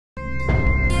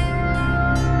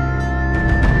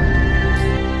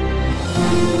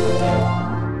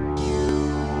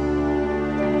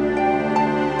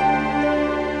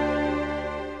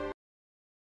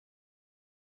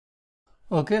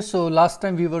Okay, so last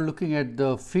time we were looking at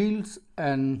the fields,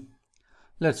 and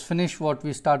let's finish what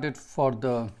we started for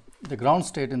the ground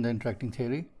state in the interacting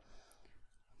theory.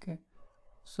 Okay,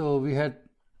 so we had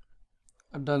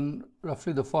done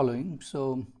roughly the following.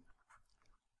 So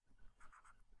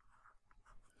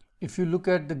if you look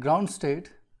at the ground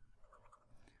state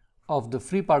of the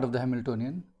free part of the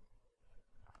Hamiltonian,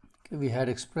 okay, we had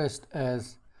expressed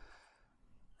as,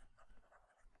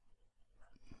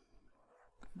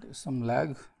 there's some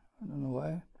lag, I don't know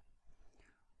why,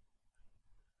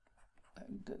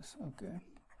 like this. Okay,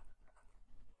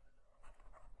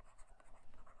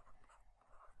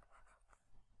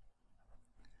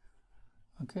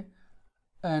 okay,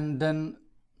 and then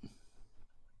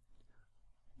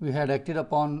we had acted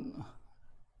upon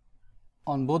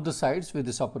on both the sides with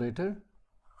this operator.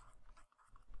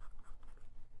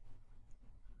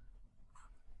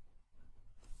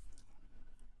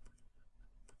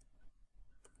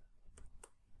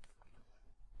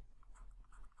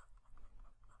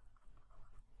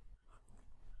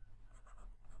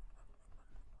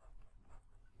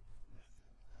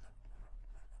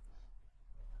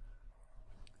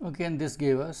 Okay, and this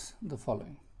gave us the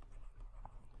following,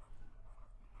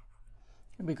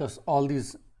 because all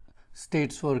these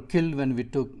states were killed when we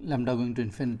took lambda going to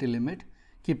infinity limit,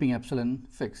 keeping epsilon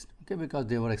fixed, okay, because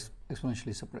they were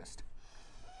exponentially suppressed.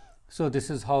 So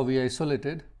this is how we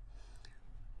isolated.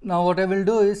 Now what I will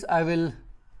do is I will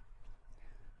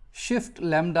shift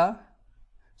lambda.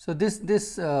 So this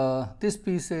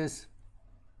piece is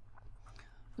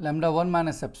lambda 1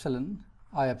 minus epsilon,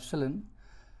 I epsilon.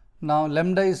 Now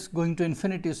lambda is going to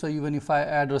infinity, so even if I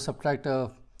add or subtract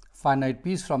a finite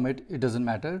piece from it, it doesn't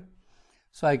matter.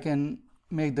 So I can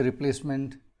make the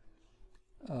replacement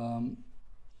and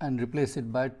replace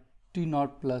it by T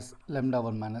naught plus lambda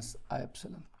 1 minus I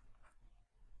epsilon.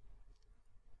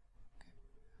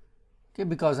 Okay,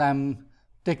 because I am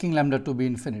taking lambda to be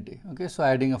infinity. Okay, so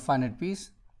adding a finite piece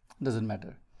doesn't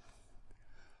matter.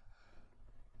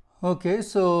 Okay,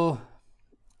 so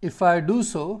if I do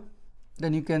so,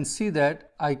 then you can see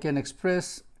that I can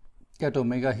express ket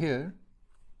omega here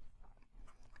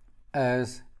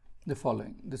as the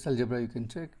following. This algebra you can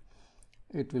check.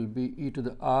 It will be e to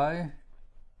the I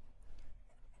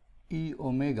e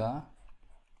omega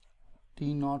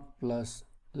T naught plus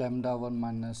lambda 1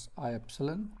 minus I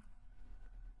epsilon,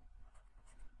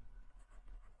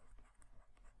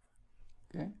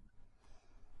 okay,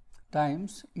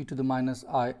 times e to the minus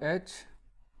I h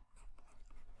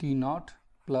T naught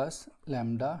plus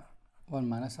lambda 1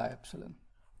 minus I epsilon.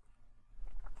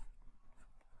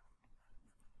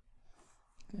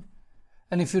 Okay.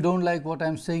 And if you don't like what I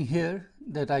am saying here,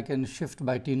 that I can shift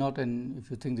by T naught, and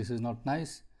if you think this is not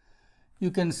nice,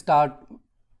 you can start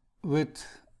with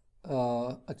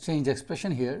a change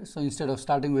expression here. So instead of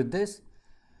starting with this,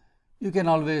 you can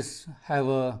always have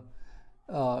a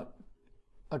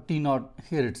T naught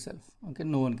here itself. Okay,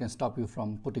 no one can stop you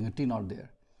from putting a T naught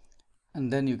there,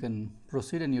 and then you can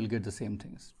proceed and you'll get the same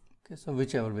things. Okay, so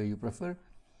whichever way you prefer,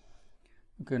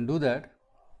 you can do that.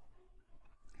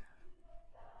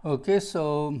 Okay,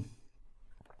 so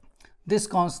this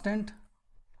constant,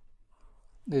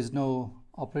 there is no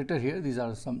operator here, these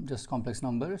are some just complex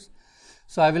numbers.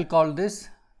 So I will call this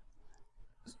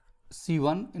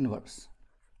C1 inverse.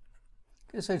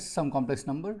 Okay, so it's some complex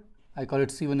number. I call it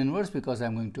C1 inverse because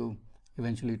I'm going to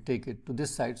eventually take it to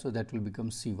this side, so that will become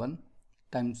C1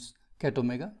 times ket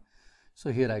omega.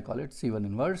 So here I call it C1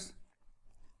 inverse.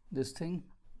 This thing,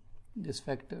 this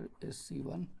factor is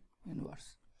C1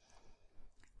 inverse.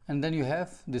 And then you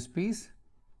have this piece.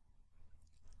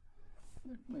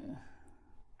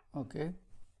 Okay.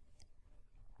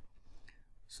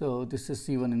 So this is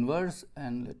C1 inverse,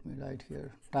 and let me write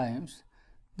here times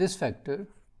this factor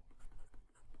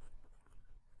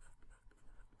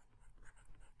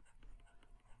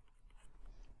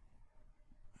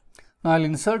Now I'll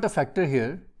insert a factor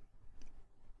here.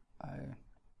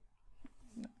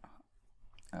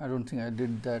 I don't think I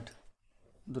did that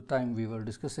the time we were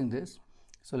discussing this,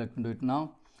 so let me do it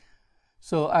now.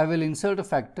 So I will insert a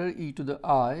factor e to the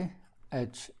I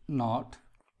h naught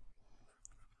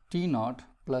T naught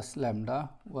plus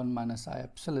lambda 1 minus I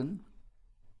epsilon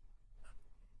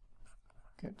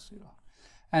get 0.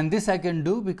 And this I can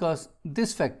do because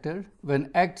this factor,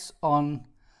 when acts on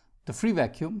the free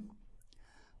vacuum,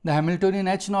 the Hamiltonian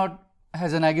h naught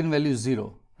has an eigenvalue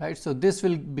 0, right? So this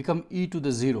will become e to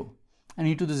the 0, and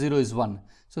e to the 0 is 1.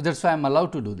 So that's why I am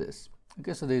allowed to do this.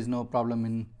 Okay, so there is no problem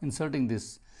in inserting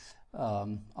this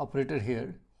operator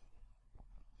here.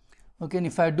 Okay, and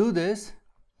if I do this,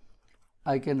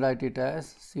 I can write it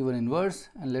as C1 inverse,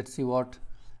 and let's see what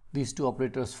these two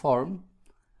operators form.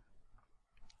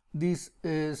 this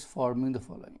is forming the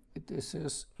following. This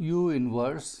is U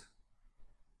inverse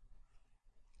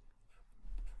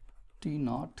T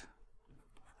naught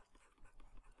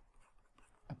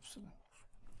epsilon.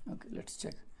 Okay, let's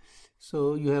check.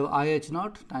 So you have IH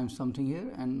naught times something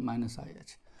here and minus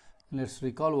IH. Let's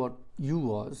recall what U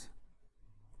was.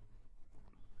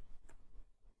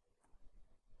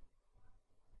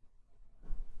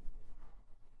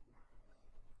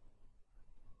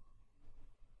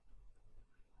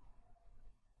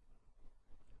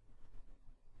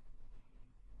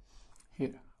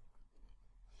 Here.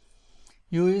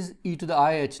 U is e to the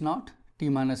IH naught T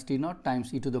minus T naught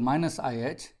times e to the minus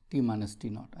IH T minus T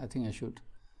naught. I think I should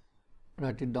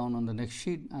write it down on the next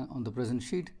sheet, on the present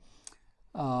sheet.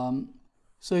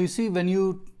 So you see, when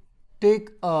you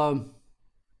take the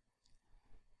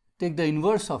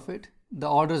inverse of it, the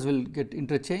orders will get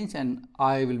interchanged and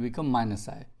I will become minus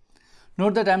I.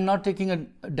 Note that I am not taking a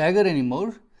dagger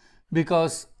anymore,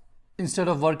 because instead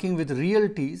of working with real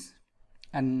T's,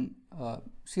 and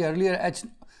see earlier H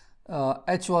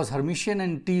was Hermitian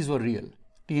and T's were real,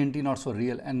 T and T naughts were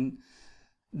real, and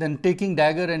then taking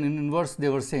dagger and in inverse they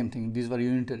were same thing, these were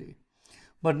unitary.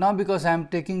 But now, because I am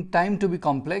taking time to be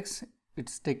complex, we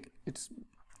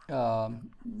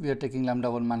are taking lambda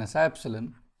 1 minus I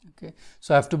epsilon. Okay,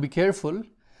 so I have to be careful.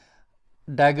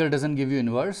 Dagger doesn't give you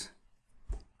inverse.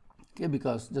 Okay,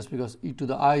 because just because e to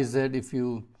the I z, if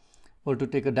you were to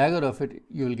take a dagger of it,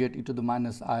 you will get e to the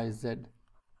minus I z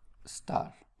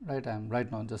star. Right? I am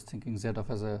right now just thinking z of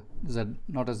as a z,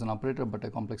 not as an operator but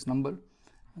a complex number.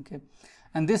 Okay,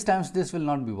 and this times this will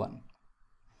not be 1.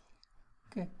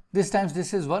 Okay, this times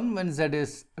this is 1 when z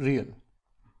is real,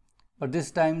 but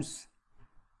this times,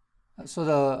 so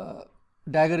the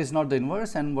dagger is not the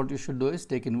inverse, and what you should do is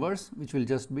take inverse, which will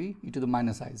just be e to the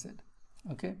minus I z.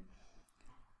 Okay,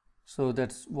 so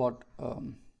that's what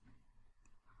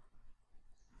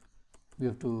we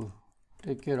have to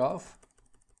take care of.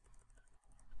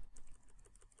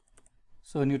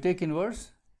 So when you take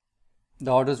inverse,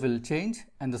 the orders will change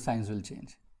and the signs will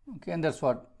change. Okay, and that's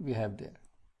what we have there.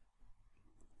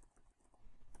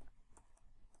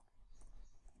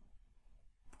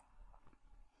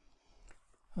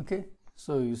 Okay,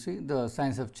 so you see the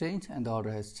signs have changed and the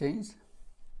order has changed.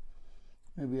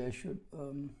 Maybe I should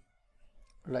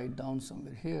write down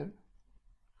somewhere here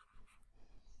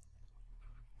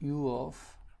U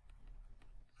of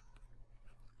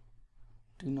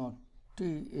T naught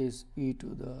T is e to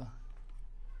the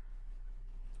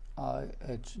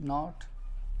IH naught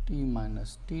T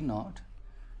minus T naught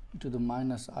e to the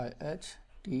minus IH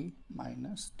T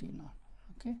minus T naught.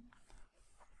 Okay,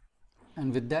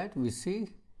 and with that we see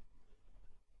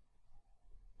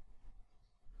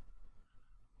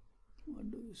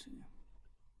what do you see?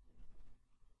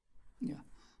 Yeah,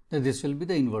 that this will be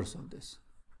the inverse of this.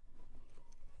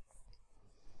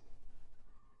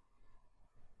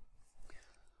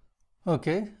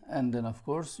 Okay, and then of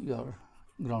course your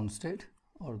ground state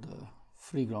or the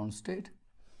free ground state.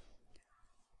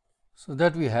 So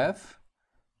that we have,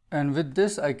 and with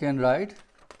this I can write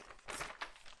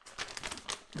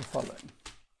the following.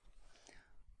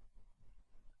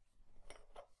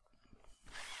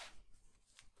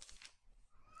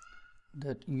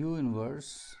 That U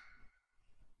inverse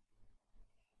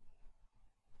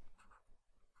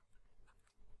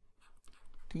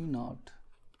T naught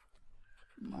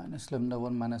minus lambda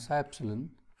 1 minus I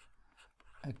epsilon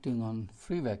acting on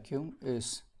free vacuum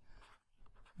is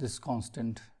this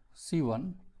constant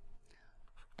C1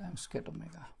 times ket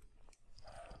omega.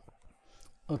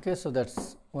 Okay, so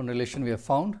that's one relation we have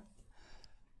found.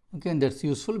 Okay, and that's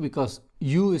useful because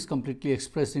U is completely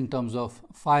expressed in terms of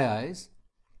phi i's.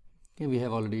 Okay, we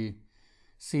have already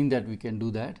seen that we can do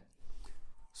that.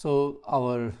 So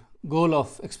our goal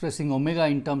of expressing omega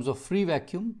in terms of free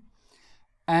vacuum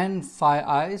and phi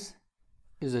i's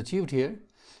is achieved here,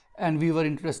 and we were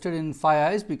interested in phi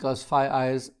i's because phi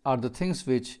i's are the things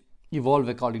which evolve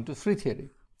according to free theory,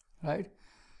 right?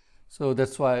 So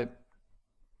that's why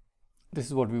this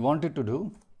is what we wanted to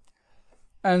do.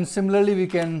 And similarly we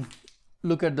can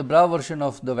look at the bra version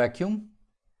of the vacuum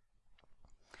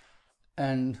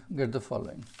and get the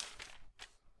following.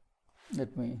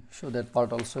 Let me show that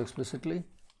part also explicitly.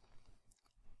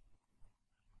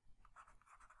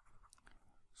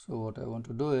 So what I want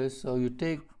to do is, so you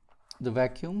take the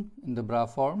vacuum in the bra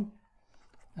form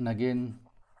and again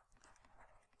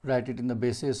write it in the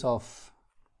basis of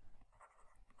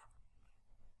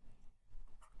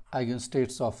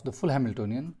eigenstates of the full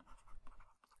Hamiltonian.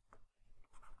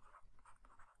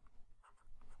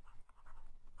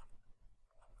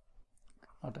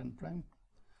 Not n prime.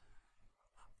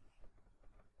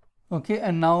 Okay,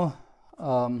 and now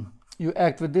you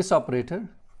act with this operator.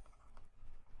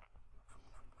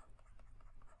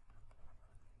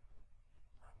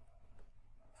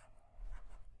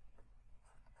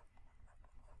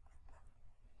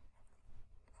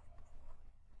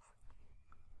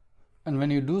 And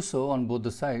when you do so on both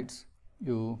the sides,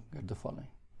 you get the following.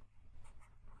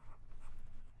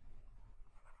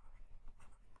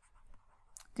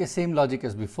 Okay, same logic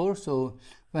as before. So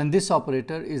when this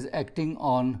operator is acting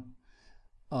on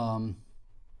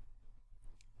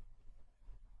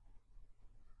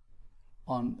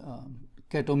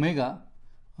ket omega,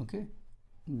 okay,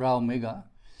 bra omega,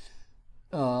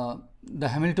 the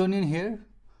Hamiltonian here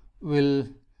will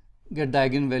get the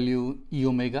eigenvalue E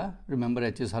omega. Remember,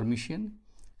 H is Hermitian,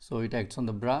 so it acts on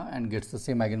the bra and gets the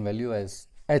same eigenvalue as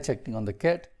H acting on the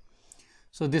ket.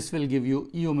 So this will give you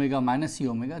E omega minus E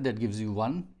omega, that gives you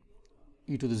 1.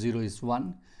 E to the 0 is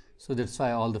 1. So that's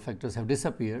why all the factors have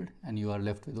disappeared and you are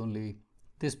left with only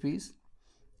this piece.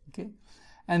 Okay,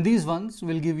 and these ones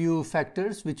will give you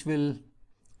factors which will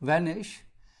vanish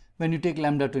when you take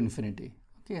lambda to infinity.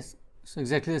 Okay, so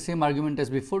exactly the same argument as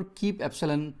before. Keep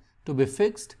epsilon to be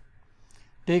fixed,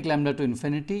 take lambda to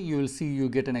infinity, you will see you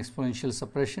get an exponential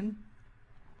suppression.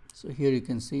 So here you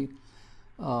can see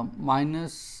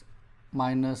minus,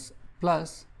 minus,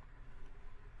 plus,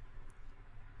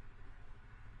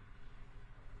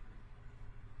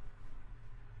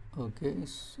 okay,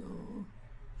 so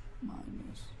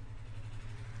minus,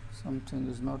 something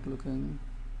is not looking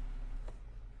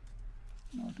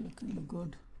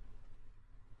good.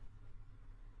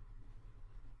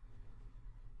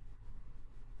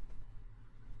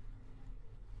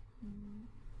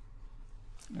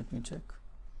 Let me check.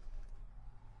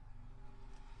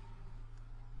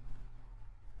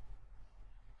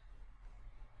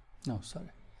 No, sorry.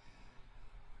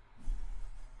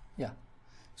 Yeah,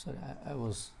 sorry, I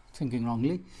was thinking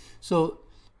wrongly. So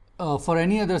for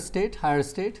any other state, higher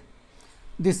state,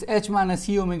 this H minus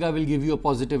E omega will give you a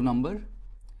positive number,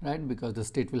 right? Because the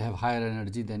state will have higher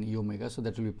energy than E omega, so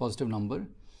that will be a positive number.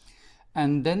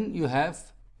 And then you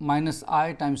have minus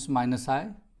I times minus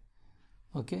I,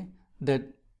 okay,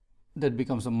 that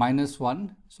becomes a minus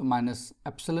 1, so minus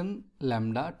epsilon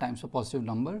lambda times a positive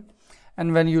number,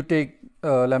 and when you take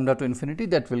lambda to infinity,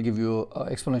 that will give you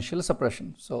exponential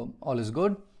suppression. So all is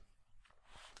good.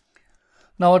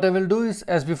 Now what I will do is,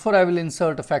 as before, I will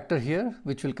insert a factor here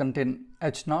which will contain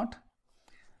H naught.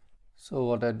 So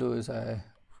what I do is I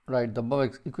write the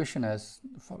above equation as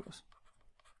follows.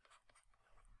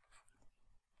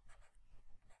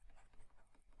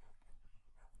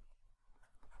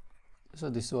 So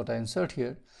this is what I insert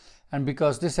here, and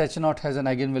because this H naught has an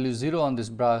eigenvalue 0 on this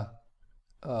bra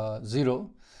 0,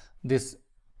 this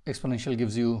exponential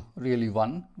gives you really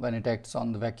 1 when it acts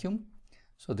on the vacuum.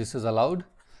 So this is allowed,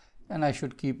 and I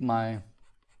should keep my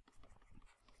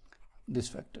this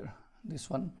factor, this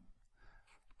one.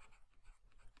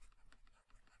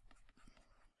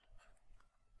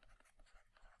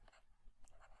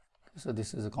 So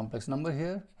this is a complex number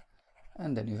here,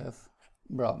 and then you have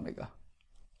bra omega.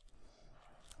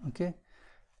 Okay,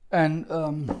 and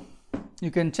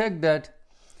you can check that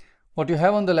what you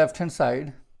have on the left hand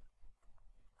side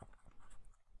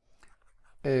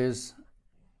is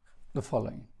the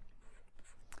following.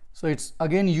 So it's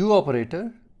again U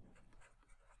operator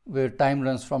where time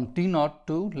runs from T naught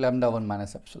to lambda 1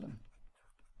 minus epsilon.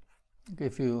 Okay,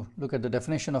 if you look at the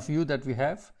definition of U that we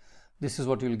have, this is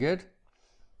what you will get.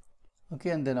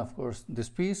 Okay, and then of course this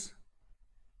piece,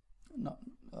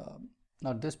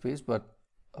 not this piece, but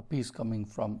a piece coming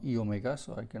from E omega,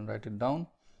 so I can write it down.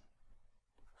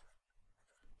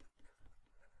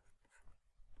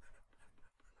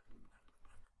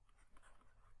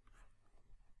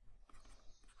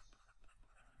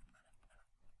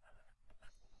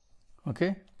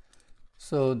 Okay,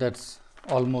 so that's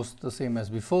almost the same as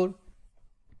before,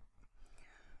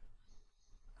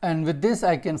 and with this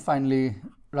I can finally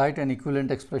write an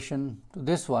equivalent expression to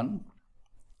this one,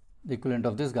 the equivalent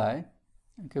of this guy,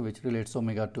 okay, which relates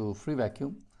omega to free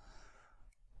vacuum,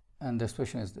 and the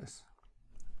expression is this.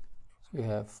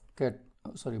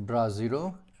 So we have bra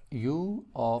 0 U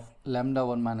of lambda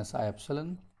 1 minus I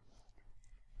epsilon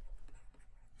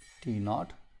T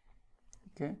naught,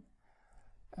 okay,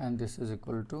 and this is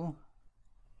equal to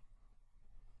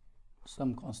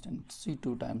some constant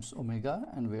C2 times omega,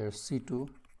 and where C2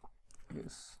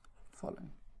 is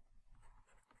following.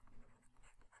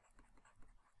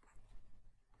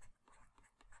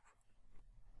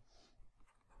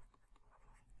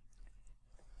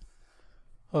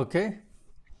 Okay,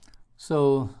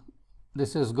 so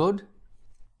this is good.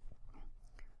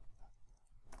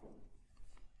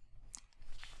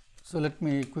 So let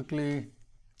me quickly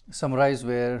summarize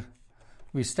where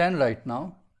we stand right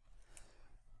now.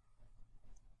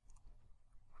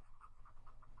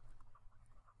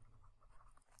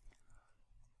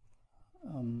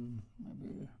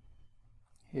 Maybe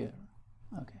here.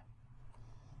 Okay.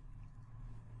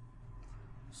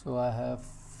 So I have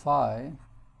phi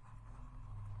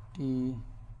t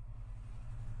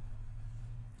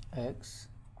x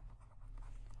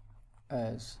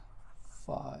as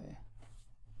phi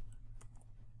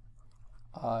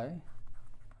I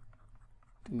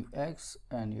t x,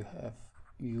 and you have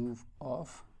u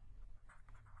of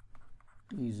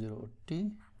t0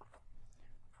 t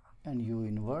and u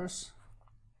inverse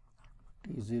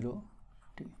t0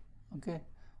 t. Okay.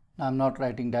 Now I am not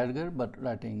writing dagger but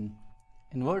writing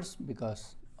inverse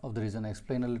because of the reason I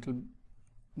explained a little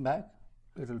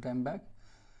time back.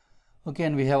 Okay,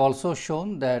 and we have also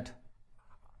shown that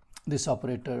this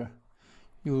operator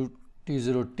u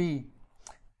t0 t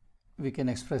we can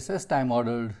express as time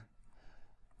ordered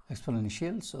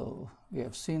exponential. So we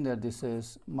have seen that this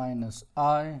is minus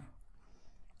I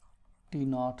t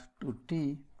naught to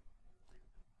t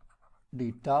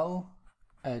d tau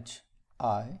h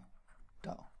I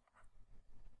tau.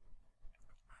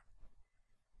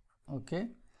 Okay,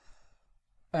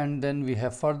 and then we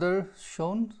have further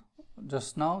shown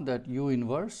just now that u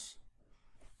inverse,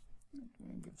 let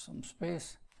me give some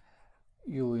space,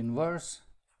 u inverse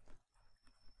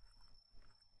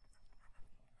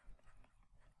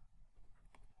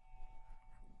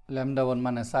lambda 1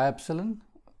 minus I epsilon,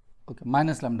 okay,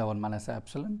 minus lambda 1 minus I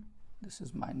epsilon, this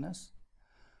is minus,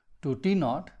 to t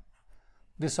naught,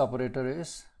 this operator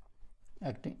is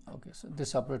acting, okay, so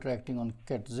this operator acting on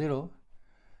ket 0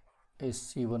 is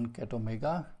C1 ket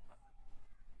omega,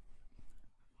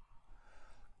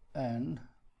 and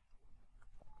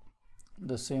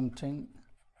the same thing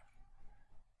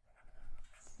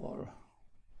for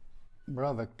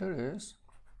bra vector is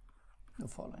the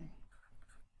following.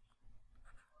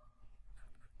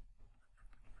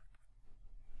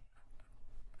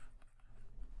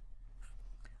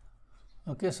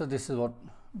 Okay, so this is what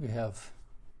we have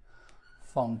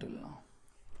found till now.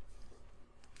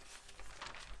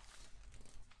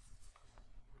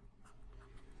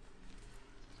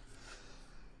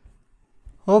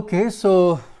 Okay,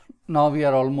 so now we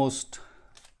are almost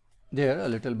there, a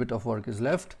little bit of work is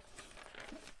left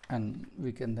and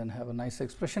we can then have a nice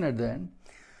expression at the end.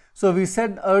 So we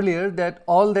said earlier that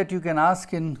all that you can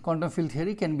ask in quantum field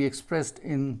theory can be expressed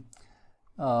in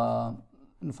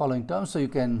following terms. So you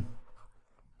can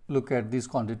look at these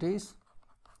quantities,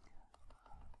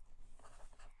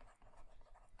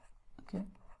 okay,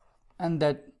 and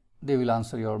that they will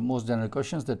answer your most general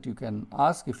questions that you can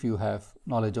ask if you have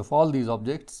knowledge of all these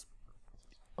objects.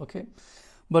 Okay,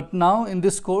 but now in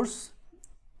this course,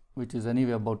 which is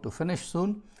anyway about to finish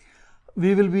soon,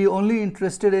 we will be only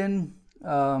interested in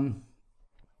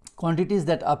quantities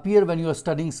that appear when you are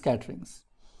studying scatterings.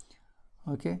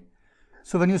 Okay,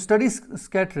 so when you study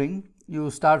scattering, you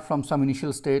start from some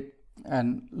initial state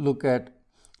and look at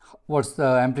what's the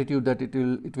amplitude that it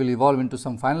will evolve into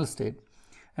some final state.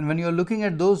 And when you are looking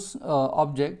at those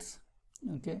objects,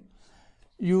 okay,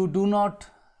 you do not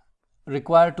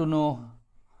require to know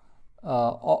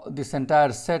this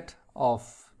entire set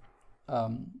of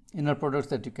inner products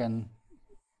that you can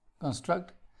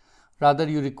construct. Rather,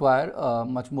 you require a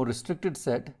much more restricted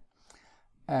set,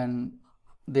 and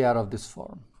they are of this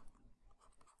form.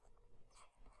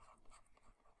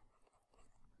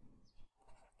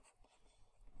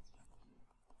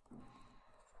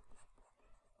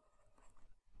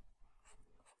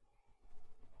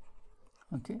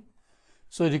 Okay,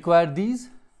 so you require these,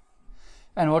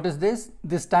 and what is this?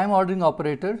 This time ordering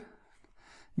operator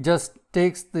just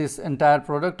takes this entire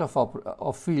product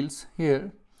of fields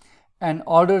here and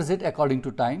orders it according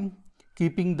to time,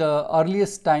 keeping the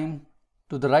earliest time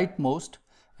to the rightmost,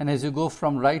 and as you go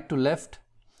from right to left,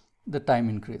 the time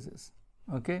increases.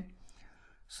 Okay,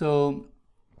 so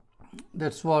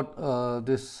that's what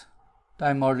this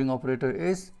time ordering operator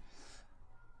is.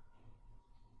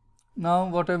 Now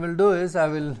what I will do is I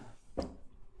will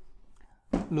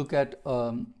look at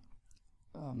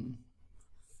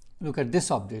this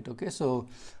object. Okay, so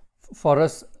for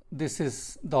us this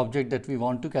is the object that we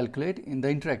want to calculate in the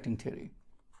interacting theory.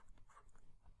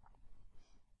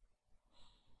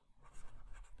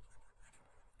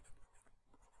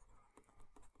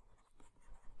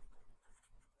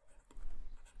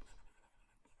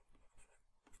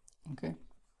 Okay,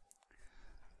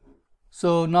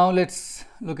 so now let's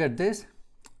look at this.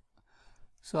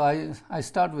 So I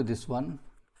start with this one.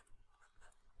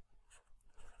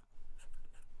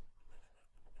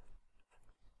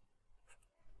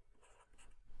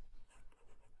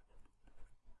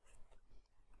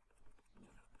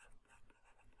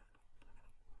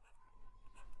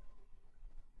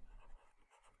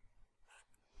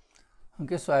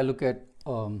 Okay, so I look at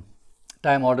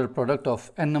time ordered product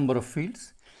of n number of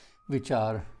fields which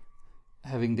are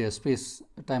having their space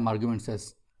time arguments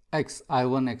as x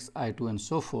I1, x I2 and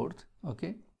so forth.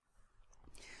 Okay,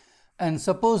 and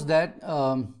suppose that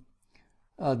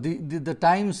the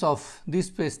times of these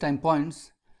space time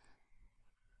points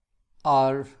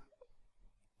are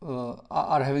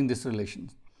having this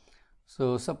relation.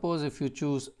 So suppose if you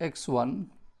choose x1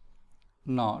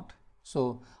 naught,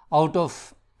 so out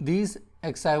of these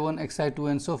xi1,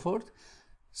 xi2 and so forth,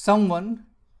 someone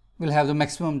will have the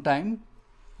maximum time,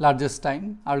 largest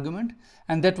time argument,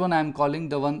 and that one I am calling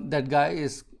that guy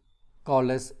is called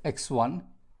as x1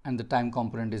 and the time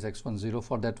component is x10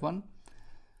 for that one.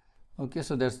 Okay,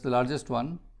 so that's the largest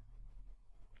one,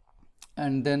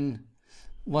 and then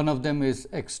one of them is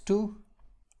x2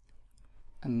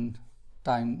 and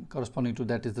time corresponding to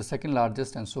that is the second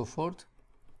largest and so forth.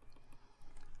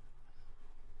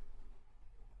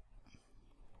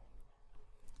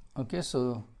 Okay,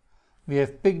 so we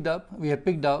have found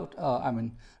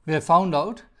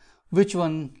out which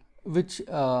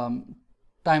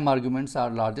time arguments are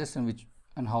largest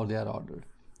and how they are ordered.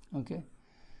 Okay,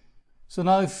 so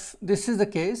now if this is the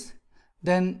case,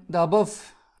 then the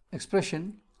above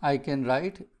expression I can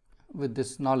write with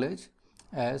this knowledge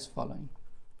as following.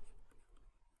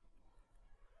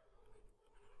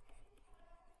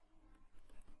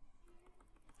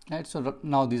 Right, so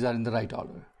now these are in the right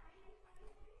order.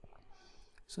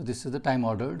 So this is the time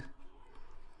ordered.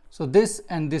 So this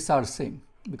and this are same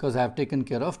because I have taken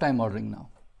care of time ordering now.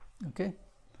 Okay.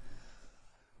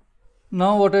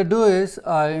 Now what I do is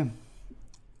I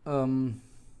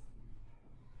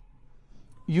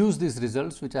use these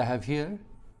results which I have here.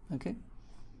 Okay,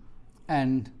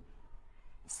 and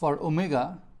for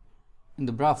omega in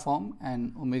the bra form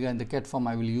and omega in the ket form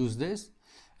I will use this,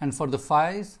 and for the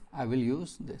phi's I will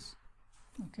use this.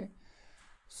 Okay,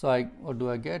 so what do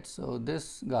I get? So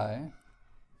this guy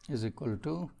is equal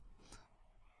to,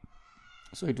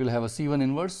 so it will have a C1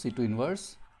 inverse, C2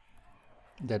 inverse,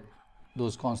 that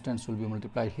those constants will be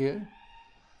multiplied here,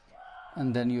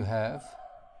 and then you have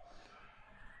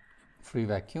free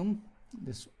vacuum,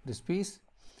 this piece,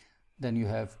 then you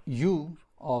have u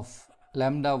of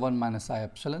lambda 1 minus I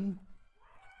epsilon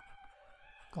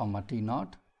comma T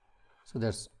naught. So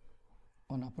that's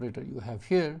one operator you have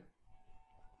here,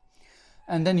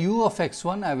 and then u of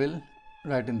x1 I will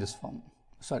write in this form,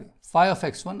 sorry, phi of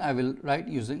x1 I will write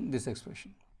using this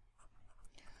expression.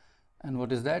 And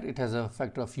what is that? It has a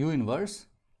factor of u inverse.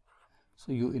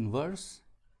 So u inverse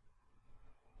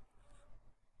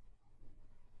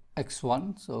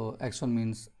x1, so x1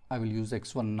 means I will use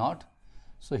x1 naught.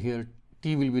 So here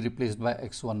t will be replaced by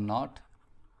x1 naught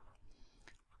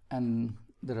and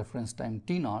the reference time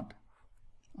t naught.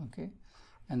 Okay,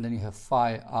 and then you have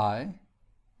phi I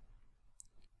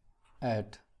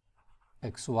at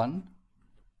x1.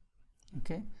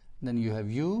 Okay, then you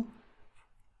have u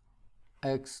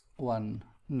x1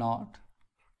 naught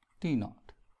t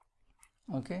naught.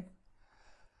 Okay,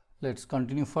 let's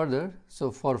continue further. So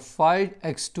for phi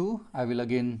x2 I will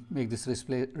again make this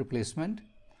replacement.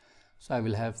 So I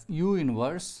will have u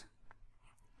inverse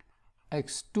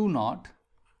x2 naught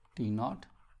t naught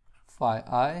phi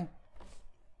I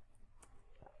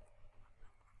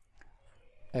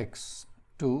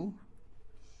x2,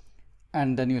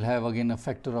 and then you'll have again a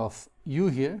factor of u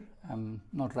here, I'm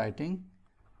not writing,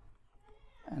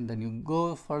 and then you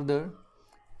go further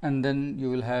and then you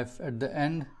will have at the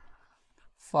end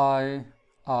phi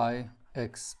I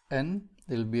xn.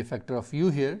 There will be a factor of u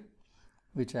here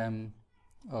which I am,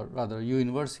 or rather u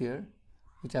inverse here,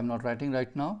 which I am not writing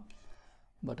right now,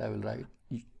 but I will write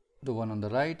the one on the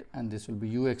right, and this will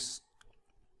be ux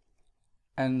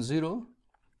n0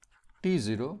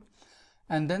 t0,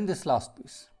 and then this last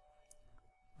piece,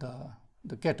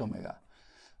 the ket omega.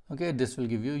 Okay, this will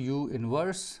give you u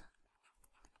inverse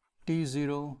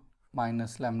t0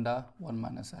 minus lambda 1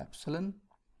 minus epsilon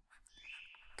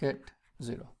ket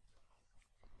 0.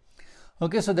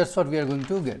 Okay, so that's what we are going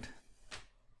to get.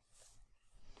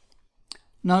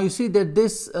 Now you see that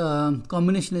this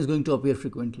combination is going to appear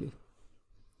frequently.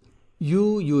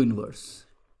 U inverse,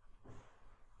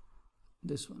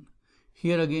 this one.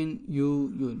 Here again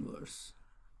u inverse,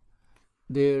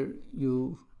 there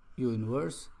u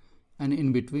inverse, and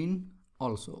in between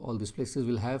also all these places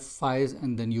will have phi's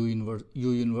and then u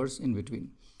inverse in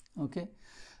between. Okay,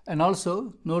 and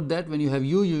also note that when you have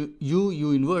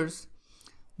u inverse,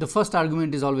 the first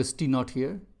argument is always t naught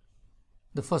here.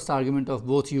 The first argument of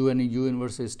both u and u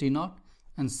inverse is t naught,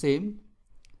 and same.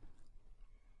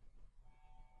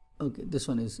 Okay, this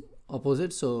one is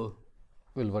opposite, so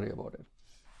we'll worry about it.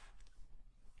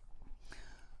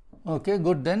 Okay,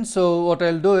 good then. So what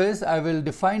I'll do is I will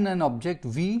define an object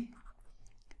V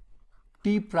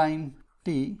t prime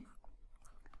t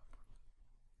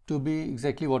to be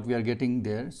exactly what we are getting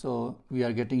there. So we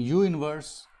are getting u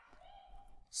inverse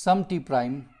some t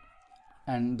prime,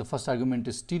 and the first argument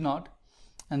is t naught,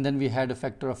 and then we had a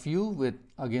factor of u with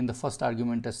again the first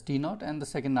argument as t naught, and the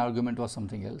second argument was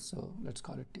something else, so let's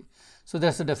call it t. So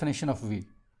that's the definition of V.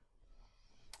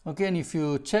 Okay, and if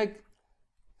you check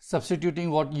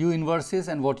substituting what u inverse is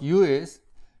and what u is,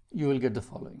 you will get the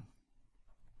following.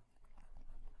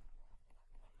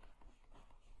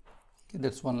 Okay,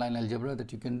 that's one line algebra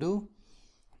that you can do.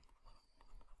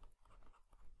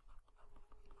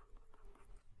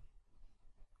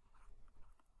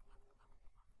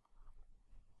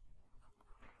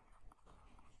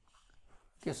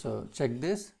 Okay, so check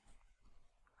this.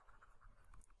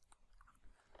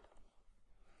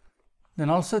 Then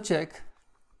also check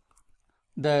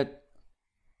that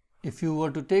if you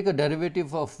were to take a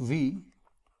derivative of V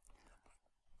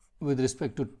with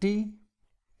respect to t,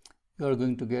 you are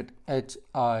going to get h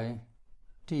I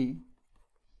t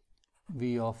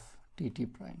V of t t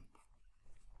prime.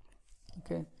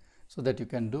 Okay, so that you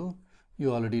can do.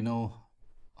 You already know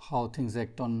how things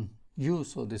act on u,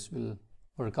 so this will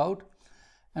work out.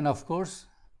 And of course,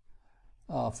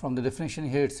 from the definition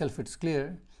here itself, it's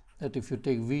clear that if you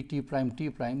take V t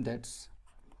prime, that's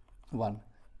 1.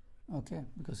 Okay,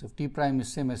 because if t prime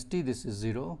is same as t, this is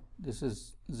 0, this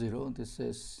is 0, this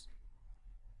is,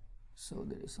 so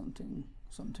there is something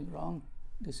wrong,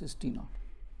 this is t naught.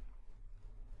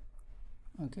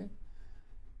 Okay,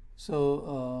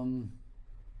 so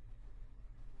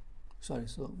sorry,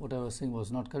 so what I was saying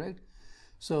was not correct.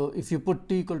 So if you put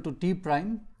t equal to t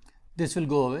prime, this will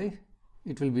go away,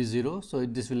 it will be 0, so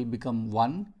this will become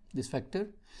 1, this factor,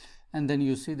 and then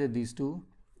you see that these two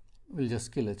will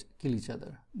just kill each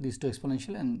other, these two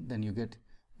exponential, and then you get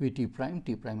V t prime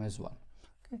as 1.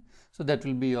 Okay, so that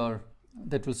will be your,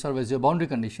 that will serve as your boundary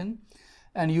condition,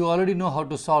 and you already know how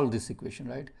to solve this equation,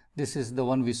 right? This is the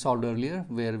one we solved earlier,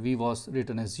 where V was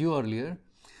written as u earlier,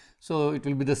 so it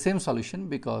will be the same solution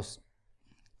because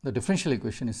the differential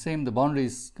equation is same, the boundary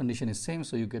condition is same,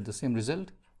 so you get the same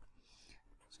result.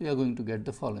 So you are going to get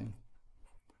the following.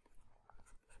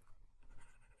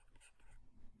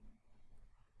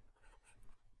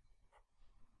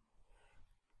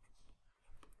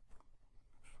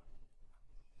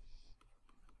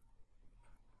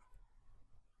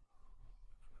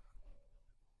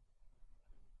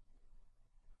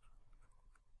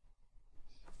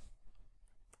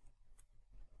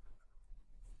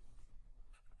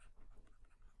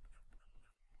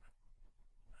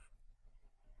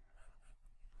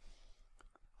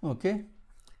 Okay,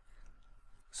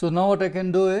 so now what I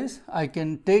can do is I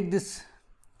can take this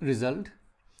result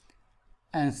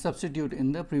and substitute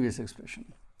in the previous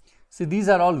expression. See, these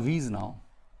are all V's now.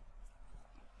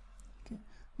 Okay,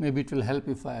 maybe it will help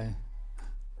if I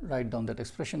write down that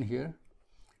expression here.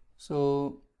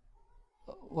 So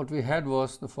what we had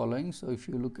was the following. So if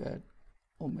you look at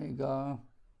omega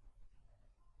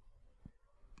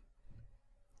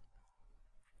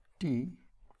t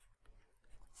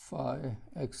phi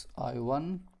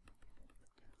xi1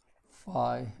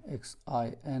 phi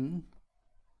xin,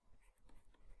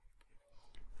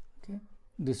 okay,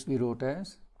 this we wrote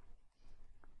as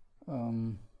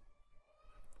C2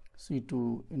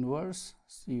 inverse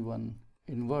C1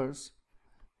 inverse.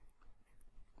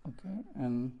 Okay,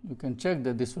 and you can check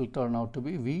that this will turn out to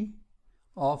be V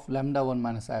of lambda 1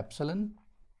 minus epsilon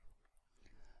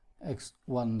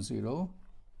x10.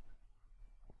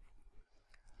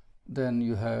 Then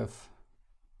you have,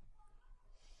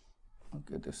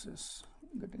 okay, this is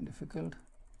getting difficult,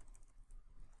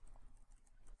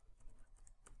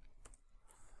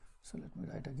 so let me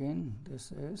write again.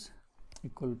 This is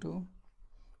equal to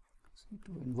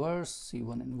C2 inverse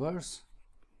C1 inverse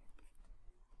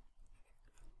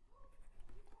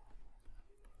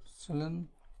epsilon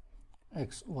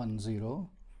x10.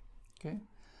 Okay,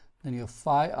 then you have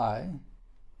phi I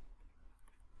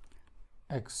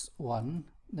x1,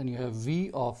 then you have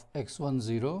V of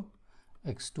x10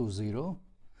 x20,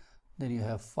 then you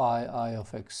have phi I of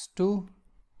x2.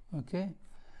 Okay,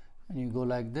 and you go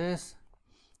like this,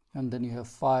 and then you have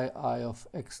phi I of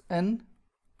xn,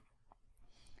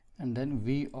 and then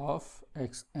V of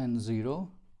xn0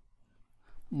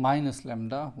 minus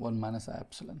lambda 1 minus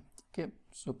epsilon. Okay,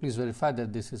 so please verify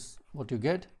that this is what you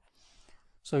get.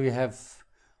 So we have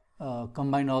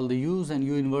combined all the u's and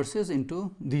u inverses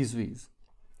into these v's.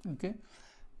 Okay,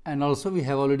 and also we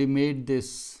have already made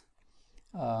this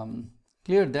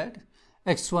clear that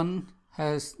x1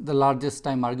 has the largest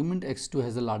time argument, x2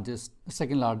 has the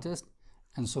second largest,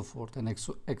 and so forth, and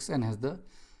xn has the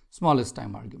smallest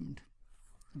time argument.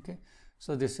 Okay,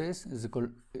 so this is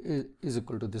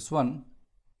equal to this one.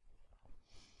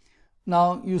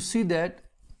 Now you see that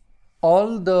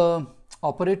all the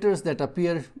operators that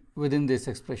appear within this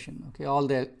expression, okay,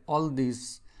 all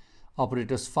these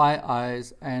operators phi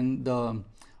i's and the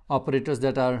operators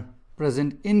that are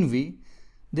present in V,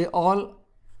 they all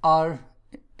are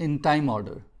in time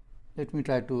order. Let me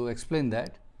try to explain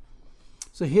that.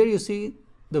 So here you see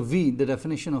the V, the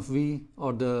definition of V,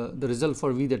 or the result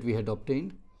for V that we had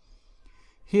obtained.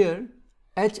 Here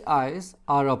HI's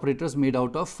are operators made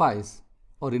out of phi's,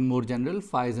 or in more general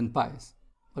phi's and pi's,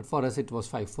 but for us it was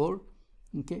Phi-4.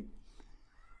 Okay,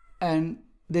 and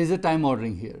there is a time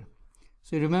ordering here.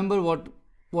 So you remember what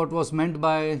was meant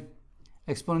by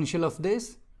exponential of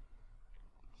this?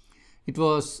 It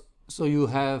was, so you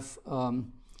have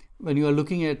when you are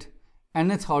looking at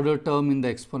nth order term in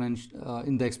the exponential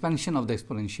in the expansion of the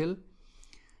exponential,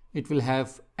 it will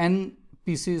have n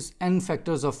pieces, n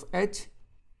factors of h,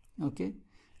 okay,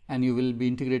 and you will be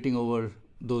integrating over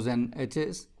those n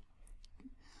h's,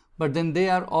 but then they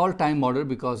are all time order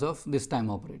because of this time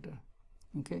operator.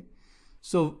 Okay,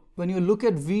 so when you look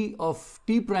at V of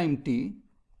t prime t,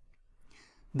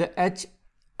 the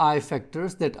hi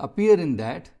factors that appear in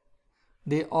that,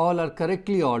 they all are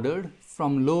correctly ordered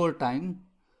from lower time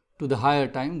to the higher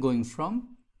time, going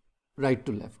from right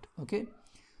to left. Okay,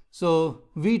 so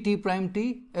V t prime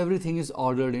t, everything is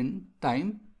ordered in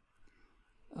time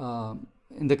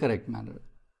in the correct manner.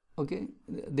 Okay,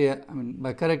 they are, I mean,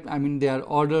 by correct I mean they are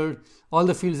ordered, all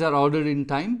the fields are ordered in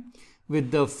time, with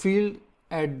the field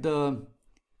at the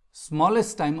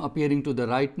smallest time appearing to the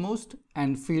rightmost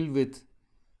and field with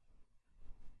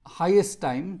highest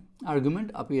time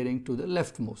argument appearing to the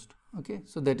leftmost. Okay,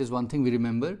 so that is one thing we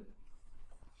remember.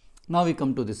 Now we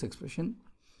come to this expression.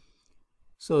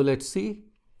 So let's see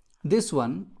this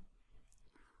one.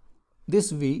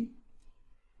 This V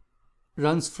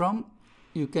runs from,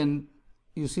 you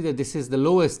see that this is the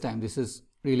lowest time, this is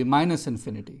really minus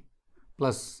infinity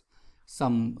plus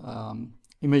some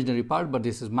imaginary part, but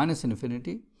this is minus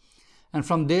infinity, and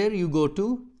from there you go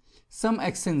to some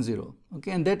xn0.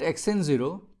 Okay, and that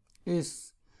xn0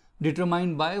 is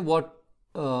determined by what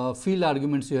field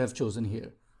arguments you have chosen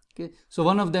here. Okay, so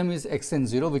one of them is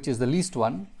xn0, which is the least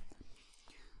one.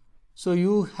 So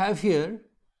you have here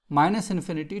minus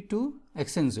infinity to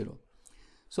xn0.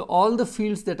 So all the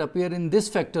fields that appear in this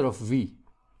factor of V,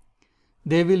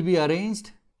 they will be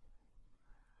arranged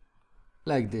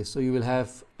like this. So you will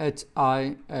have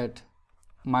hi at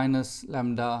minus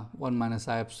lambda 1 minus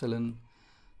I epsilon,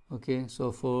 okay,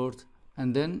 so forth,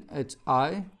 and then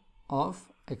hi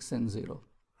of xn0.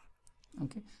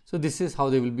 Okay, so this is how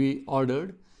they will be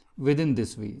ordered within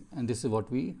this V, and this is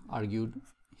what we argued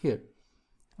here.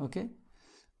 Okay,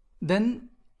 then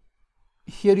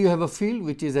here you have a field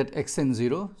which is at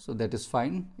xn0, so that is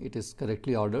fine, it is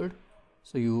correctly ordered.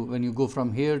 So when you go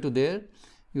from here to there,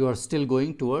 you are still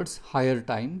going towards higher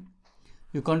time.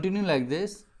 You continue like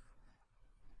this,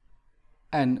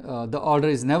 and the order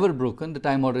is never broken, the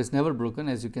time order is never broken,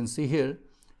 as you can see here.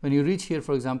 When you reach here,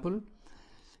 for example,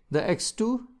 the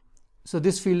x2, so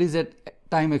this field is at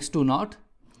time x2 naught,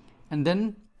 and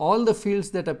then all the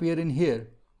fields that appear in here,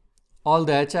 all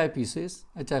the hi pieces,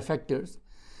 hi factors,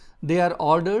 they are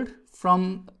ordered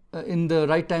from in the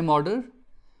right time order,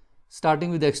 starting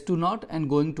with x2 naught and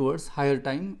going towards higher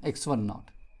time x1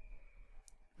 naught,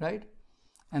 right?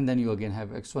 And then you again have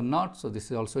x1 naught, so this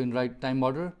is also in right time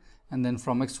order, and then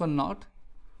from x1 naught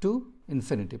to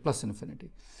infinity, plus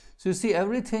infinity. So you see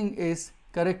everything is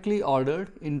correctly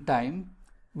ordered in time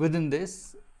within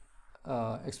this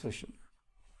expression.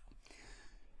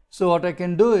 So what I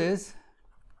can do is,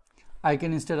 I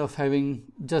can, instead of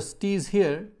having just t's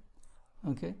here,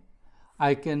 okay,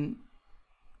 I can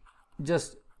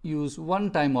just use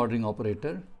one time ordering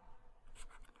operator,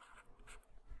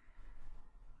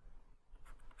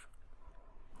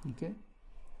 okay,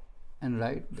 and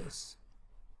write this.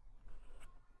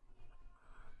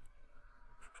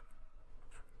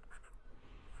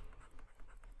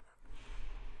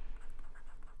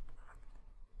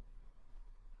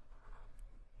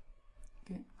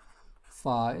 Okay,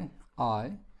 phi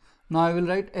I. Now I will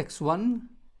write xi1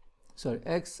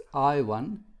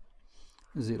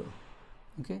 0,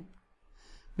 okay,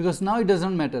 because now it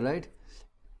doesn't matter, right?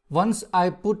 Once I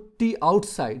put t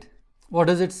outside, what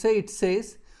does it say? It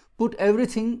says put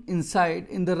everything inside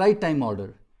in the right time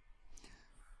order.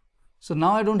 So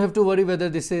now I don't have to worry whether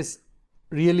this is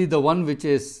really the one which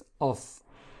is of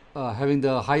having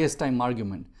the highest time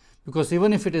argument, because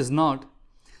even if it is not,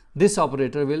 this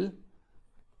operator will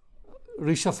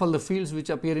reshuffle the fields which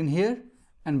appear in here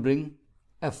and bring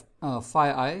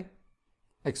phi I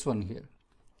x1 here.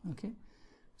 Okay,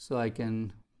 so I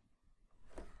can,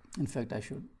 in fact I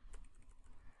should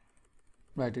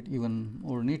write it even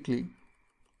more neatly.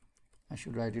 I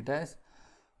should write it as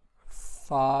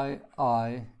phi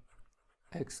I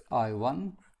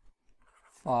xi1,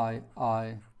 phi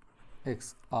I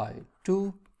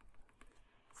xi2,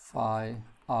 phi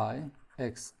I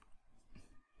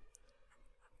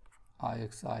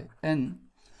xin,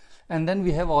 and then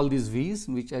we have all these v's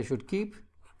which I should keep.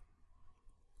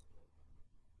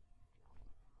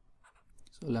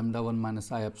 So lambda 1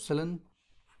 minus I epsilon,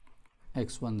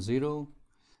 x1 0,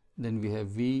 then we have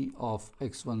v of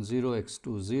x1 0,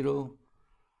 x2 0,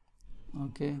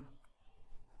 okay,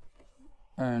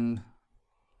 and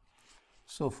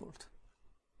so forth.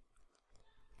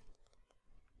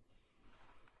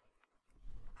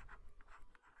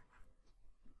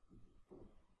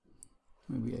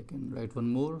 Maybe I can write one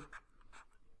more,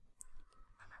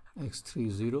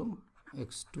 x3 0,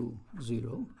 x2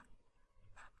 0,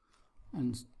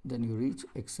 and then you reach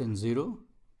xn 0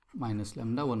 minus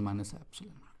lambda 1 minus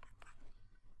epsilon.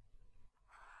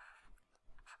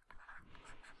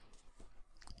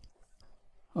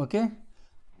 Okay,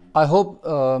 I hope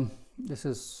this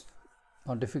is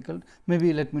not difficult.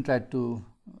 Maybe let me try to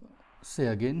say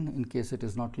again in case it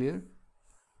is not clear.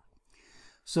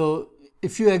 So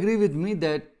if you agree with me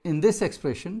that in this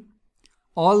expression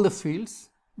all the fields,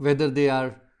 whether they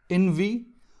are in V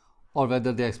or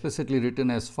whether they are explicitly written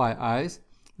as phi i's,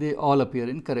 they all appear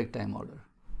in correct time order,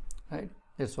 right?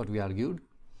 That's what we argued.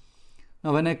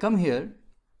 Now when I come here,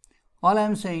 all I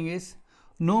am saying is,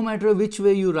 no matter which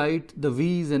way you write the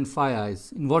v's and phi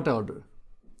i's, in what order,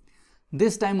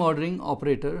 this time ordering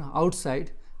operator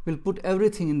outside will put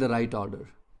everything in the right order,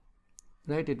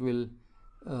 right? It will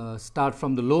start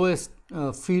from the lowest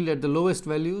field at the lowest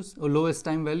values or lowest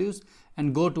time values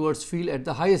and go towards field at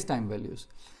the highest time values.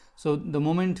 So the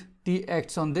moment t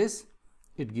acts on this,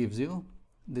 it gives you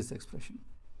this expression.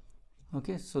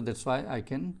 Okay, so that's why I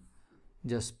can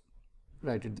just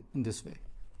write it in this way.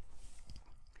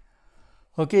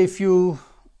 Okay, if you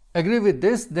agree with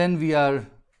this, then we are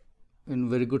in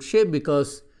very good shape,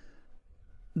 because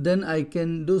then I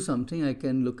can do something. I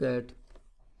can look at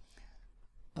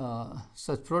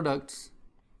such products,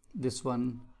 this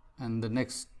one and the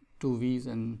next two v's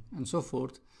and so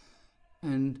forth,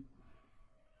 and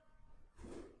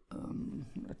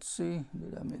let's see,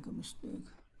 did I make a mistake?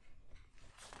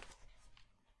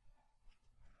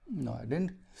 No, I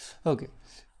didn't. Okay,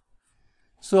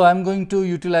 so I'm going to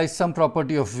utilize some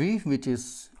property of V which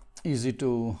is easy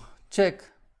to check.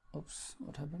 Oops,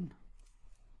 what happened?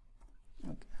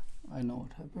 Okay, I know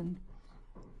what happened.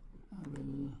 I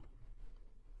will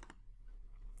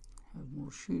have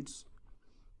more sheets.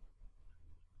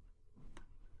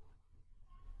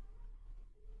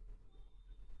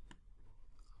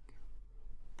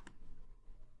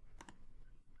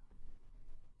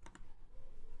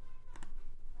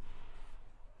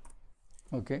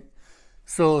 Okay,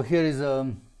 so here is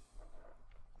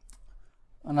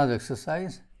another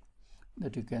exercise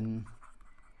that you can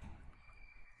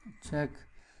check.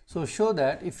 So show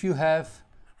that if you have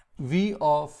V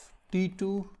of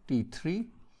T2, T3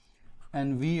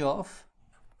 and V of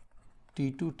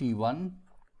T2, T1,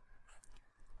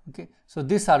 okay, so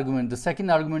this argument, the second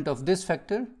argument of this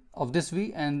factor of this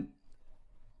V and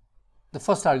the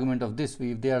first argument of this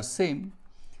V, if they are same,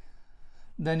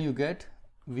 then you get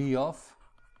V of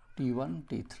T1,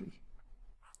 T3.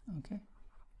 Okay,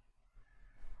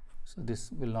 so this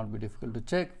will not be difficult to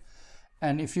check,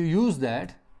 and if you use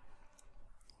that,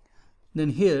 then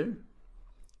here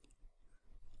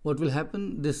what will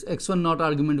happen, this x1 naught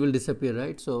argument will disappear,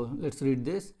 right? So let's read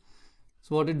this.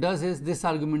 So what it does is this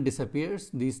argument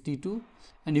disappears, these T2,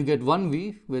 and you get one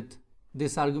V with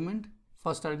this argument,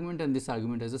 first argument, and this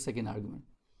argument as the second argument.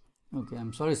 Okay,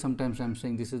 I'm sorry, sometimes I'm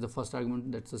saying this is the first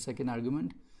argument, that's the second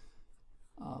argument,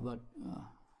 but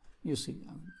you see,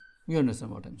 you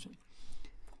understand what I'm saying.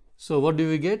 So what do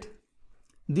we get?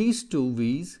 These two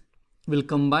V's will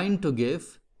combine to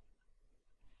give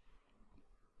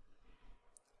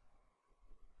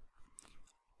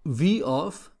V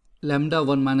of lambda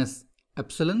 1 minus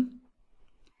epsilon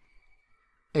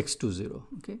x2 0.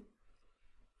 Okay,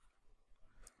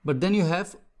 but then you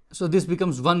have, so this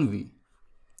becomes one V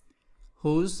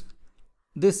whose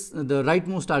this, the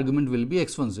rightmost argument will be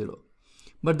x1 0,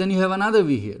 but then you have another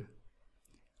V here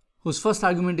whose first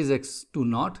argument is x2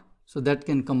 naught, so that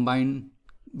can combine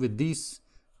with these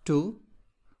two,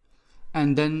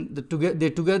 and then they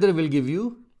together will give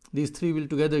you, these three will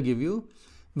together give you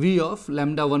V of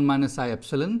lambda 1 minus I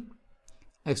epsilon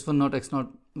x1 naught x naught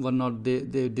 1 naught,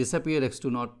 they disappear,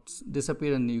 x2 naught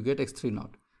disappear, and you get x3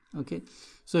 naught. Okay,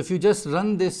 so if you just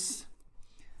run this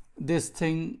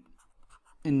thing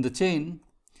in the chain,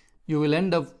 you will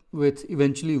end up with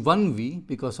eventually 1v,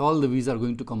 because all the v's are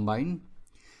going to combine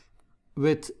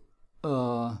with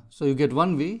so you get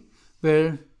 1v,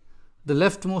 where the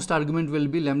leftmost argument will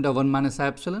be lambda 1 minus I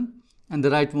epsilon, and the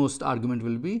rightmost argument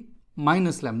will be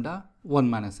minus lambda 1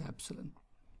 minus I epsilon.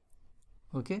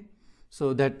 Okay,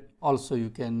 so that also you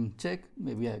can check.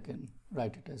 Maybe I can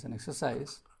write it as an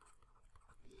exercise.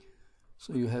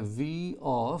 So you have v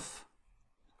of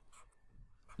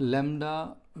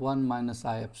lambda 1 minus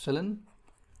I epsilon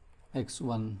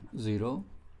x1 0,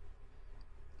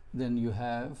 then you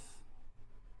have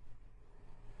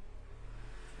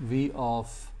v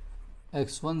of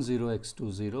x1 0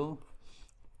 x2 0,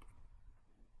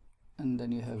 and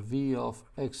then you have v of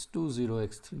x2 0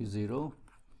 x3 0,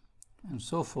 and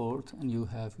so forth, and you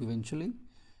have eventually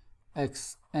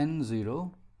xn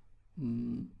 0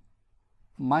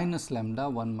 minus lambda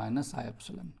 1 minus I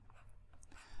epsilon,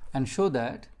 and show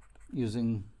that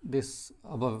using this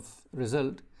above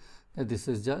result that this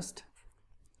is just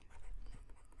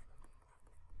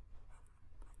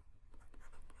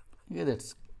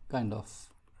that's kind of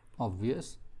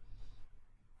obvious,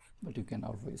 but you can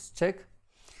always check.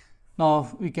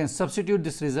 Now we can substitute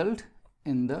this result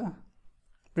in the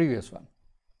previous one.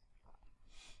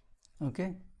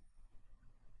 Okay,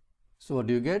 so what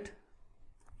do you get?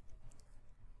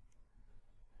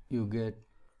 You get,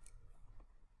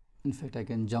 in fact I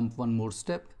can jump one more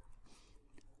step.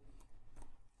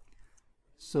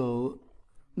 So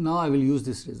now I will use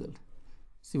this result.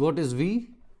 See, what is v?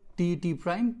 T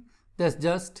prime, that's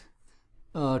just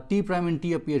t prime and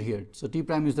t appear here. So t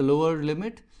prime is the lower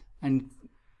limit and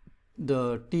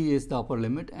the t is the upper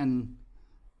limit, and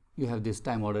you have this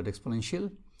time ordered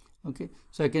exponential. Okay,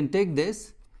 so I can take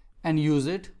this and use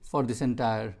it for this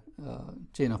entire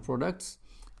chain of products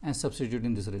and substitute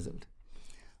in this result.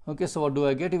 Okay, so what do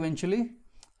I get eventually?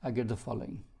 I get the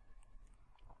following: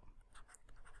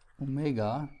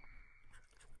 omega.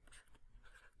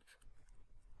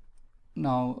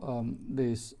 Now there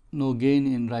is no gain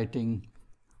in writing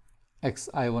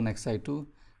xi1 xi2.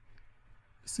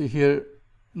 See here,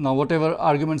 now whatever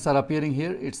arguments are appearing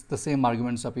here, it's the same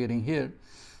arguments appearing here,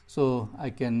 so I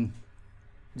can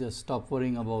just stop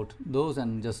worrying about those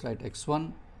and just write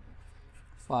x1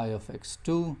 phi of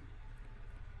x2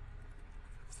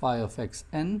 phi of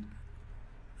xn.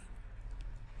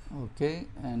 Okay,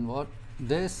 and what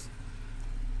this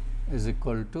is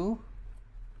equal to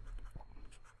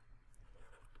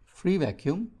free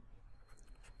vacuum,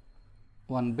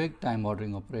 one big time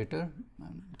ordering operator,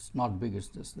 and it's not big, it's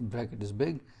just the bracket is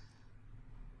big,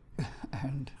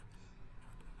 and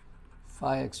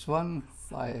phi x1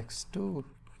 phi x2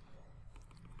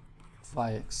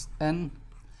 phi xn,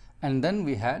 and then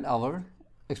we had our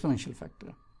exponential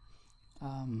factor.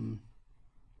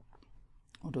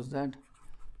 What was that?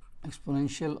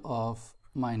 Exponential of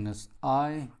minus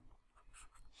I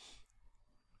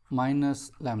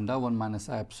minus lambda 1 minus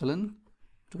I epsilon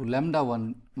to lambda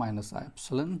 1 minus I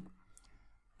epsilon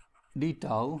d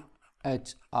tau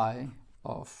h I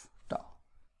of tau.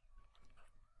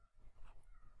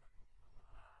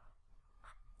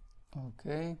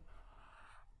 Okay.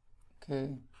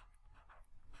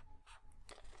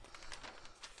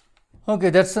 Okay,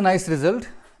 that's a nice result,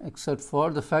 except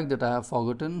for the fact that I have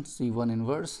forgotten C1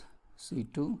 inverse,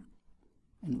 C2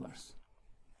 inverse.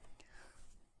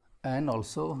 And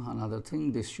also another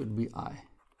thing, this should be I.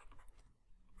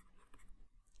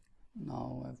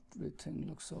 Now everything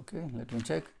looks okay. Let me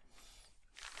check.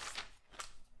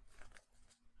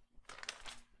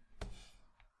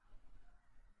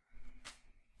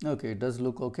 Okay, it does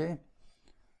look okay.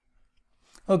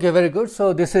 Okay, very good.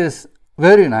 So this is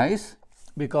very nice,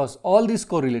 because all these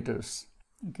correlators,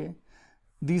 okay,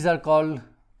 these are called,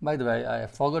 by the way, I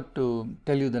forgot to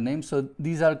tell you the name. So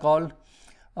these are called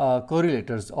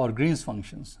correlators or Green's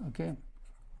functions. Okay,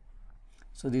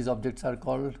 so these objects are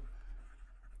called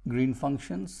Green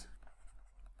functions,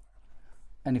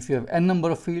 and if you have n number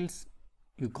of fields,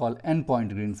 you call n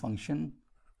point Green function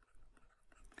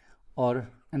or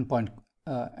n point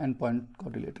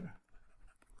correlator.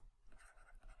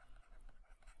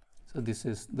 So this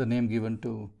is the name given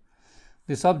to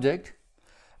this object,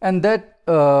 and that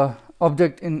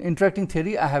object in interacting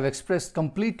theory I have expressed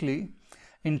completely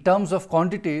in terms of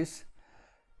quantities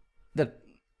that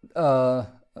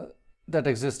that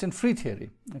exist in free theory.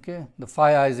 Okay, the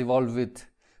phi I is evolved with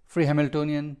free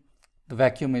Hamiltonian, the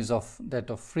vacuum is of that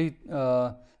of free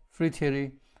free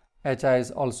theory,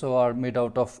 HI's also are made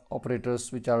out of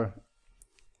operators which are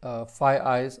phi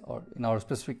i's, or in our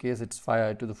specific case it's phi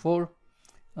I to the 4.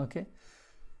 Okay,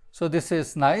 so this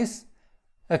is nice,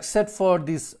 except for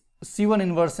this C1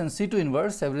 inverse and C2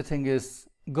 inverse, everything is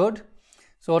good.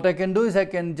 So what I can do is I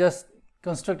can just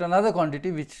construct another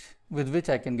quantity with which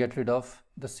I can get rid of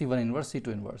the C1 inverse, C2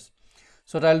 inverse.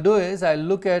 So what I'll do is I'll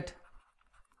look at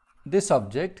this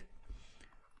object,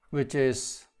 which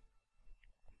is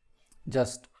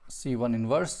just C1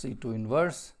 inverse, C2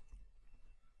 inverse,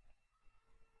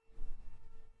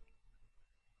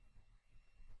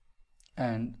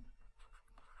 and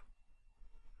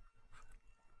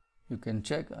you can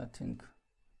check. I think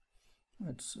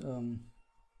it's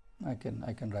I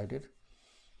can write it.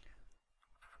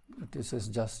 This is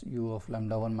just u of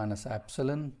lambda 1 minus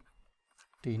epsilon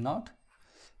T naught,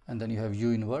 and then you have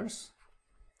u inverse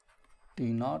T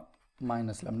naught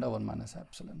minus lambda 1 minus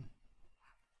epsilon.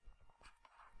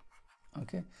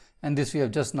 Okay, and this we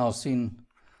have just now seen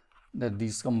that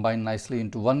these combine nicely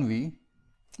into one V.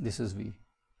 This is V.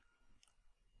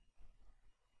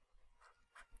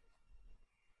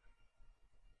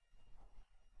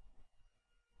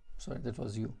 Sorry, that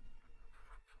was U.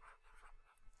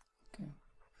 Okay,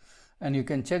 and you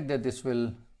can check that this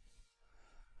will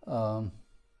C2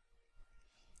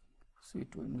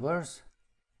 inverse,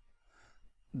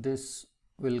 this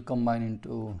will combine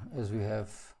into, as we have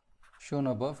shown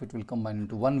above, it will combine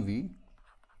into one V.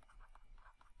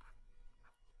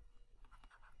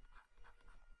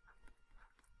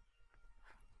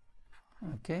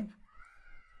 Okay,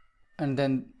 and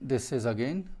then this is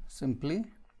again simply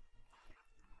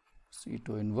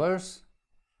C2 inverse,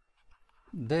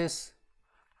 this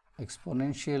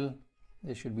exponential,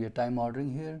 there should be a time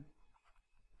ordering here.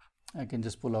 I can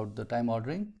just pull out the time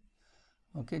ordering,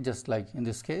 okay, just like in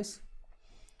this case,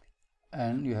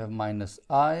 and you have minus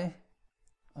I,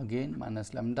 again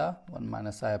minus lambda 1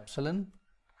 minus I epsilon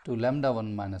to lambda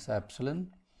 1 minus I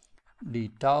epsilon d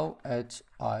tau h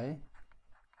I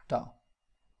tau.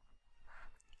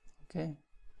 Okay,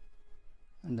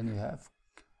 and then you have,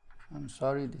 I'm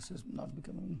sorry, this is not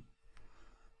becoming,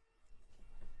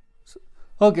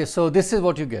 okay, so this is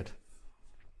what you get.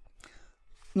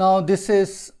 Now this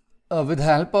is with the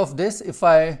help of this, if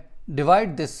I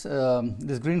divide this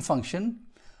this green function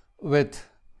with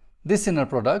this inner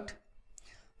product,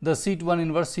 the C1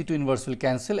 inverse, C2 inverse will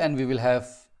cancel, and we will have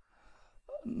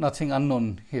nothing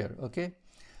unknown here. Okay,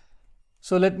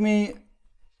 so let me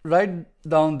write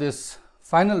down this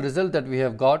final result that we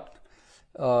have got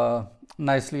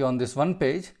nicely on this one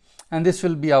page, and this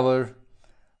will be our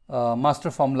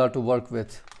master formula to work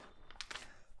with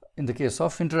in the case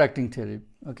of interacting theory.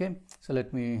 Okay, so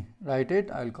let me write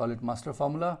it. I'll call it master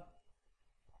formula.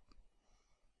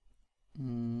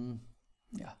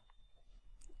 Yeah,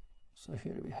 so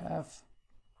here we have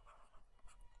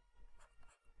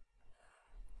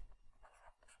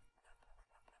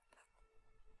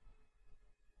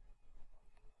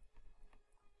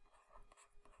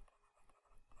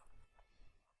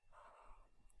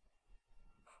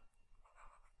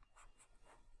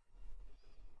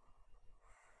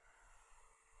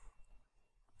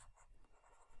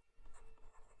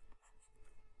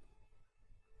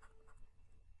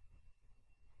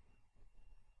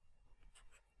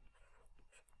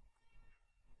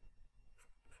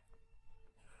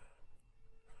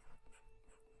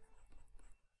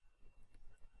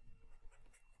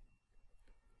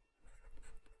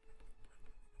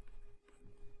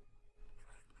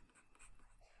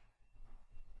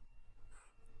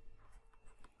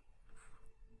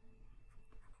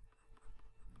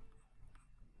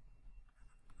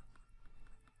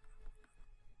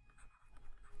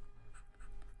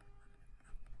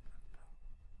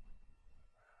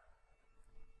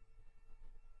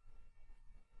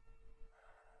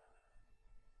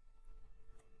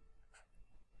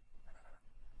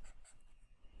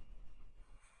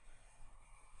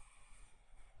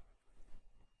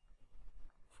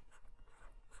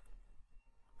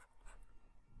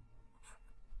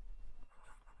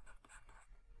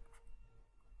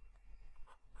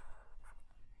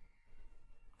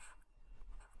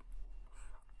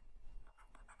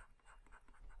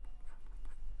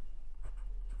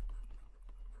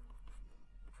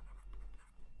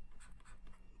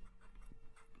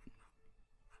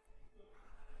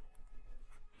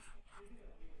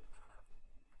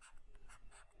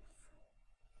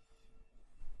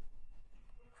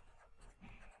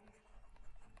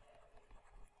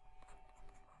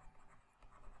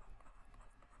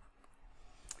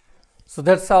so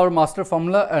that's our master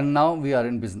formula, and now we are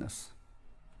in business.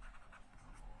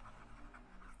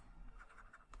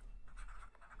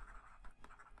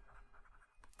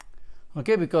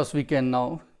 Okay, because we can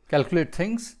now calculate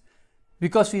things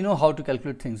because we know how to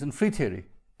calculate things in free theory.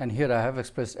 And here I have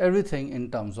expressed everything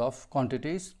in terms of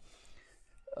quantities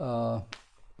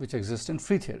which exist in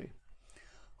free theory.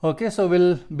 Okay, so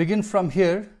we'll begin from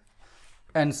here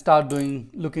and start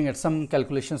looking at some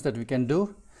calculations that we can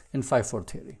do in Phi-4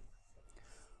 theory.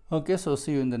 Okay, so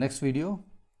see you in the next video.